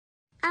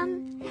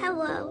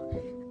Hello.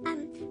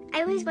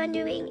 I was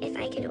wondering if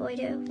I could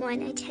order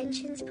 1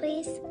 attentions,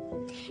 please.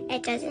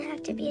 It doesn't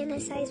have to be in a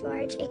size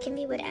large. It can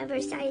be whatever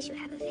size you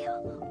have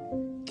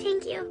available.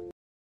 Thank you.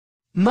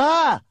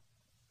 Ma!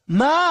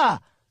 Ma!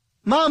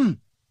 Mom!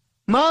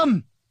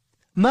 Mom!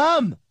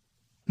 Mom!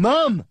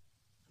 Mom!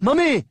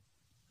 Mommy!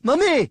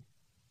 Mommy!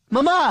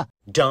 Mama!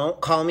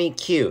 Don't call me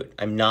cute.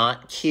 I'm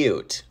not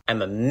cute.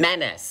 I'm a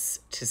menace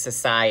to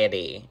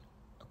society.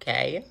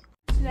 Okay?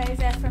 Today's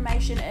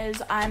affirmation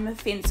is, I'm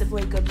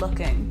offensively good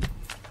looking.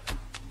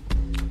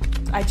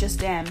 I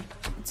just am.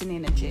 It's an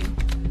energy.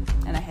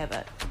 And I have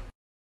it.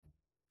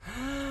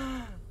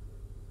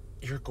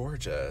 You're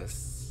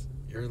gorgeous.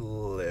 You're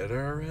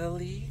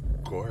literally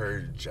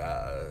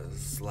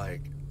gorgeous.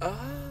 Like,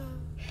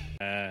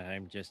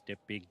 I'm just a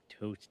big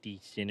toasty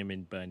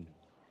cinnamon bun.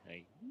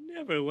 I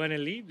never want to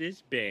leave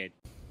this bed.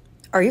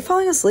 Are you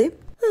falling asleep?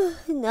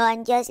 No,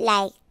 I'm just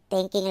like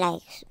thinking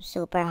like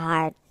super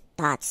hard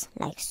thoughts,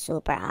 like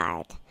super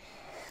hard.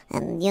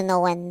 And you know,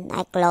 when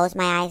I close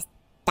my eyes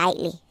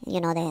tightly,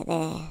 you know,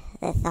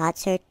 the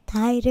thoughts are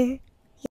tighter.